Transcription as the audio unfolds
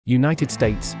United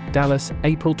States, Dallas,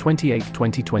 April 28,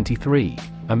 2023.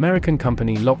 American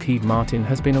company Lockheed Martin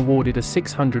has been awarded a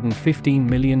 $615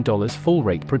 million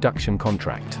full-rate production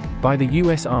contract by the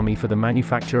U.S. Army for the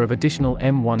manufacture of additional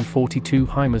M142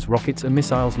 HIMARS rockets and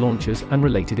missiles launchers and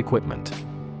related equipment.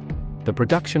 The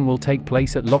production will take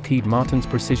place at Lockheed Martin's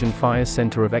Precision Fires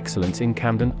Center of Excellence in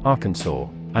Camden, Arkansas,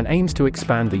 and aims to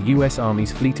expand the U.S.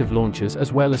 Army's fleet of launchers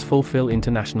as well as fulfill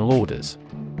international orders.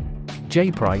 Jay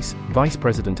Price, Vice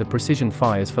President of Precision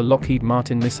Fires for Lockheed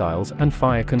Martin Missiles and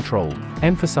Fire Control,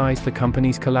 emphasized the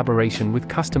company's collaboration with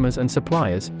customers and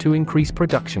suppliers to increase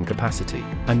production capacity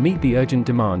and meet the urgent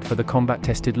demand for the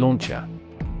combat-tested launcher.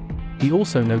 He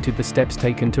also noted the steps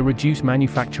taken to reduce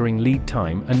manufacturing lead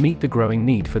time and meet the growing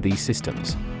need for these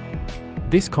systems.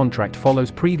 This contract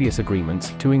follows previous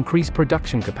agreements to increase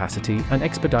production capacity and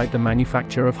expedite the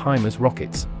manufacture of HIMARS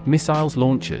rockets, missiles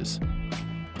launchers.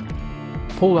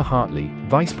 Paula Hartley,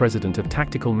 Vice President of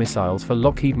Tactical Missiles for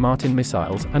Lockheed Martin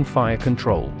Missiles and Fire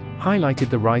Control,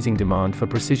 highlighted the rising demand for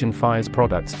precision fires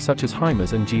products such as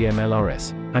HIMARS and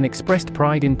GMLRS, and expressed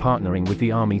pride in partnering with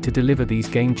the Army to deliver these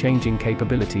game-changing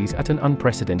capabilities at an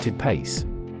unprecedented pace.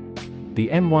 The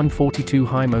M142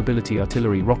 High Mobility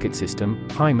Artillery Rocket System,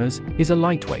 HIMARS, is a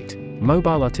lightweight,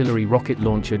 mobile artillery rocket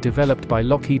launcher developed by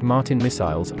Lockheed Martin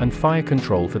Missiles and Fire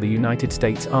Control for the United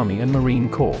States Army and Marine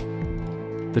Corps.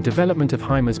 The development of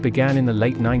HIMARS began in the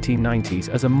late 1990s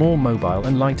as a more mobile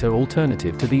and lighter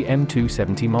alternative to the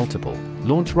M270 Multiple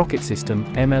Launch Rocket System,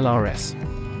 MLRS.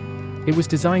 It was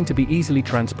designed to be easily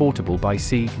transportable by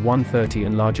C-130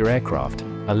 and larger aircraft,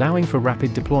 allowing for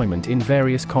rapid deployment in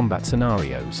various combat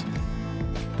scenarios.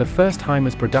 The first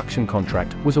HIMARS production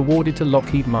contract was awarded to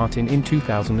Lockheed Martin in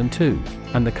 2002,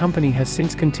 and the company has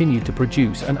since continued to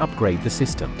produce and upgrade the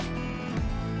system.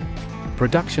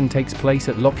 Production takes place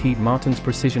at Lockheed Martin's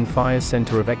Precision Fires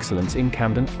Center of Excellence in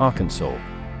Camden, Arkansas.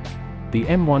 The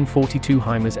M142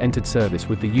 HIMARS entered service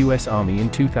with the U.S. Army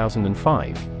in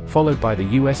 2005, followed by the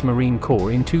U.S. Marine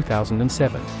Corps in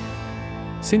 2007.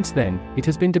 Since then, it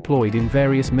has been deployed in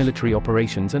various military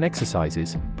operations and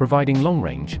exercises, providing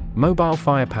long-range, mobile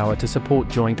firepower to support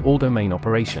joint all-domain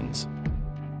operations.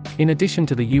 In addition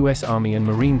to the U.S. Army and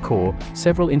Marine Corps,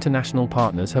 several international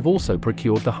partners have also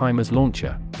procured the HIMARS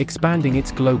launcher, expanding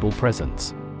its global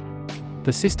presence.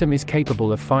 The system is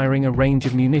capable of firing a range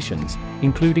of munitions,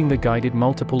 including the Guided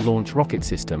Multiple Launch Rocket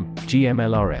System,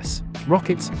 GMLRS,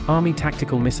 rockets, Army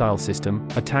Tactical Missile System,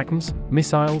 ATACMS,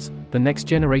 missiles, the Next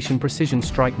Generation Precision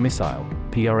Strike Missile,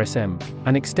 PRSM,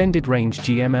 and extended-range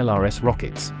GMLRS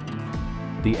rockets.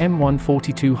 The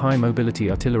M142 High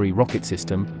Mobility Artillery Rocket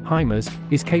System, HIMARS,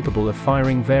 is capable of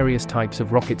firing various types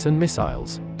of rockets and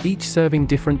missiles, each serving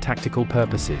different tactical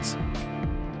purposes.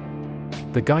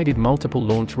 The Guided Multiple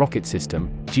Launch Rocket System,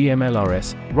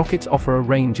 GMLRS, rockets offer a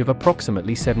range of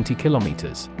approximately 70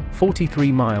 kilometers,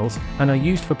 43 miles, and are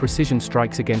used for precision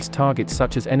strikes against targets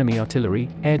such as enemy artillery,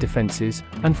 air defenses,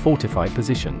 and fortified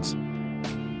positions.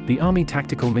 The Army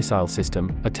Tactical Missile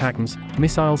System, ATACMS,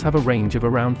 missiles have a range of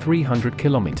around 300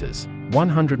 kilometers,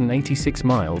 186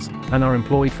 miles, and are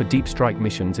employed for deep strike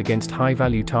missions against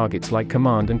high-value targets like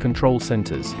command and control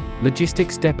centers,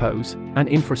 logistics depots, and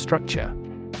infrastructure.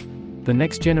 The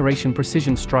Next Generation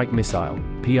Precision Strike Missile,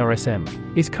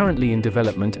 PRSM, is currently in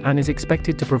development and is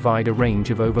expected to provide a range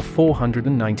of over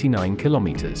 499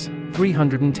 kilometers,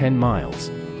 310 miles.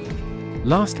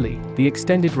 Lastly, the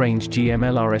extended-range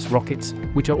GMLRS rockets,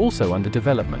 which are also under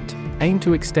development, aim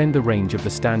to extend the range of the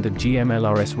standard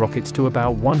GMLRS rockets to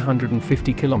about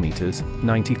 150 kilometers,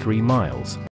 93 miles.